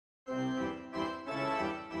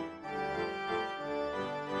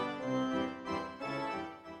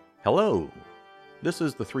Hello, this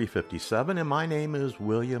is the 357 and my name is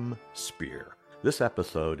William Spear. This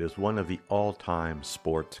episode is one of the all-time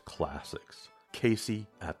sports classics, Casey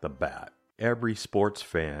at the Bat. Every sports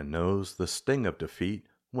fan knows the sting of defeat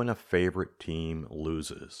when a favorite team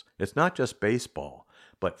loses. It's not just baseball,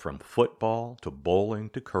 but from football to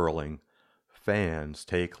bowling to curling, fans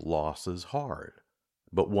take losses hard.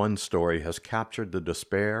 But one story has captured the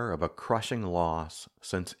despair of a crushing loss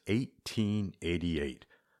since 1888.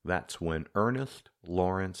 That's when Ernest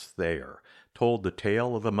Lawrence Thayer told the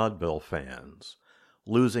tale of the Mudville fans.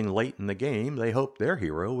 Losing late in the game, they hoped their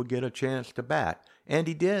hero would get a chance to bat, and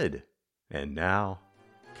he did. And now,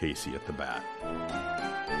 Casey at the Bat.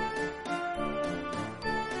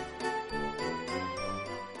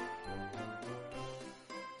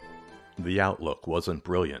 The outlook wasn't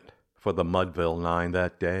brilliant for the Mudville Nine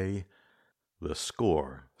that day. The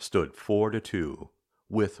score stood 4-2,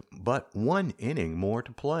 with but one inning more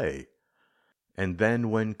to play. And then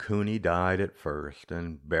when Cooney died at first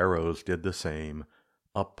and Barrows did the same,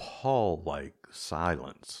 a pall-like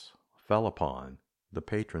silence fell upon the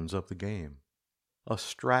patrons of the game. A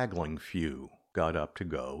straggling few got up to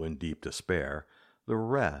go in deep despair. The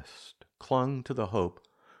rest clung to the hope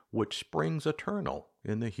which springs eternal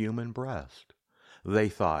in the human breast. They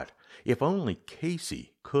thought, if only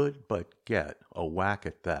Casey could but get a whack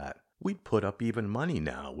at that, we'd put up even money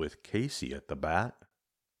now with Casey at the bat.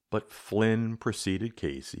 But Flynn preceded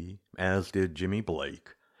Casey, as did Jimmy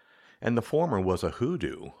Blake, and the former was a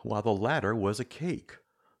hoodoo, while the latter was a cake.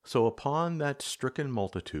 So upon that stricken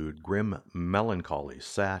multitude grim melancholy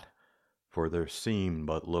sat, for there seemed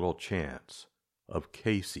but little chance of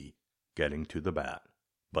Casey getting to the bat.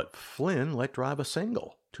 But Flynn let drive a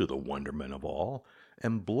single, to the wonderment of all,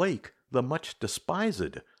 and Blake, the much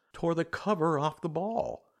despised, tore the cover off the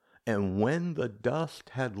ball. And when the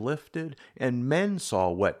dust had lifted, and men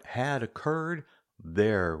saw what had occurred,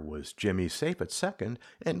 there was Jimmy safe at second,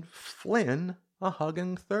 and Flynn a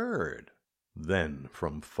hugging third. Then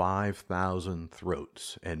from 5,000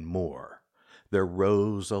 throats and more, there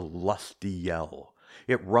rose a lusty yell.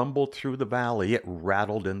 It rumbled through the valley, it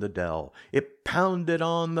rattled in the dell, it pounded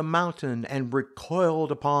on the mountain and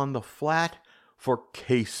recoiled upon the flat, for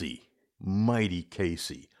Casey, mighty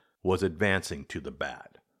Casey, was advancing to the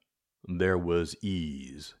bat. There was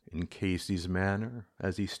ease in Casey's manner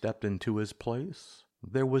as he stepped into his place.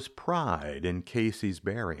 There was pride in Casey's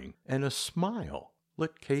bearing, and a smile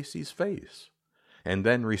lit Casey's face. And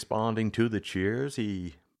then, responding to the cheers,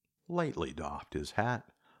 he lightly doffed his hat.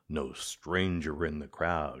 No stranger in the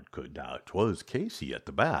crowd could doubt 'twas Casey at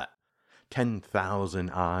the bat. 10,000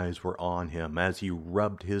 eyes were on him as he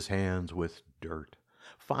rubbed his hands with dirt.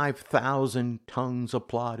 5,000 tongues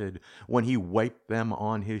applauded when he wiped them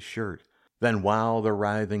on his shirt. Then while the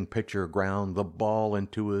writhing pitcher ground the ball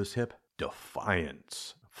into his hip,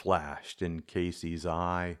 defiance flashed in Casey's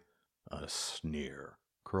eye. A sneer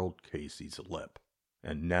curled Casey's lip.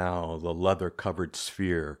 And now the leather-covered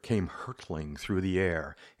sphere came hurtling through the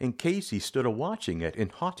air, and Casey stood a-watching it in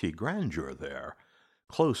haughty grandeur there.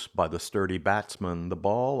 Close by the sturdy batsman the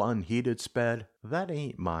ball unheeded sped. "That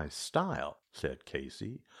ain't my style," said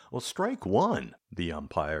Casey. "Well, strike one," the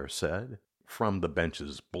umpire said. From the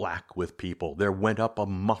benches black with people there went up a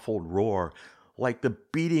muffled roar, like the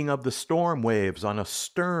beating of the storm waves on a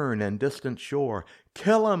stern and distant shore.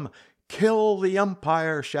 "Kill him! Kill the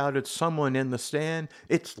umpire!" shouted someone in the stand.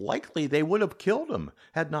 It's likely they would have killed him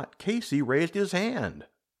had not Casey raised his hand.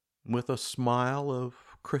 With a smile of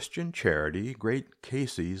Christian charity, great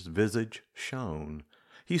Casey's visage shone.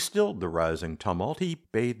 He stilled the rising tumult, he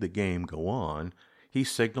bade the game go on. He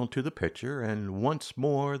signaled to the pitcher, and once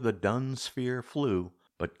more the dun sphere flew.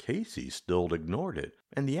 But Casey still ignored it,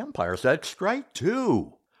 and the umpire said, "Strike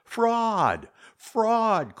two!" "Fraud!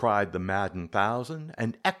 Fraud!" cried the maddened thousand,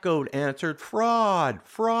 and echoed answered, "Fraud!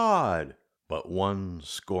 Fraud!" But one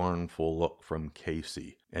scornful look from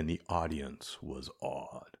Casey, and the audience was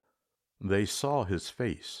awed. They saw his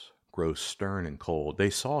face grow stern and cold.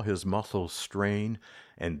 They saw his muscles strain,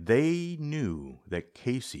 and they knew that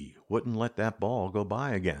Casey wouldn't let that ball go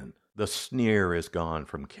by again. The sneer is gone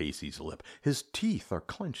from Casey's lip. His teeth are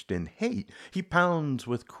clenched in hate. He pounds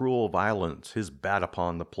with cruel violence his bat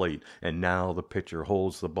upon the plate. And now the pitcher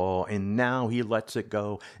holds the ball, and now he lets it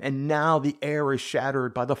go. And now the air is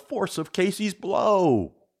shattered by the force of Casey's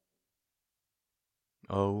blow.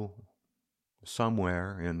 Oh,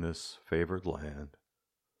 somewhere in this favored land,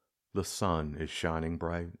 the sun is shining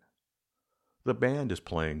bright. The band is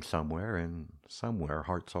playing somewhere, and somewhere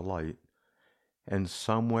hearts are light. And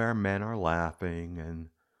somewhere men are laughing, and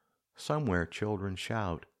somewhere children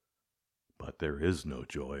shout. But there is no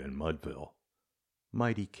joy in Mudville.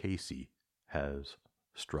 mighty Casey has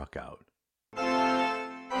struck out.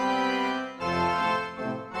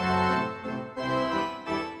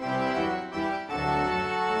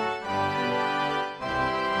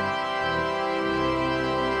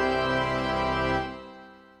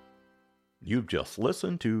 You've just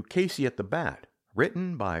listened to Casey at the Bat,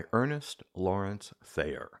 written by Ernest Lawrence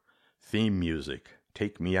Thayer. Theme music,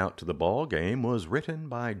 Take Me Out to the Ball Game, was written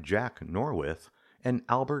by Jack Norwith and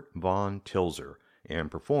Albert Von Tilzer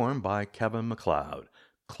and performed by Kevin MacLeod.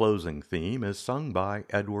 Closing theme is sung by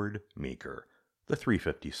Edward Meeker. The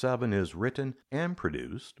 357 is written and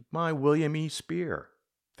produced by William E. Spear.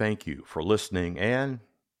 Thank you for listening, and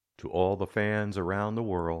to all the fans around the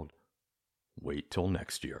world, wait till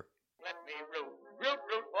next year. Let me root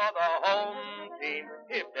for the home team.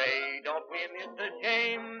 If they don't win, it's a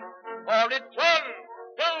shame. For it's 1,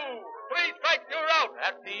 2, 3 strikes, you're out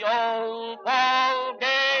at the old ball game.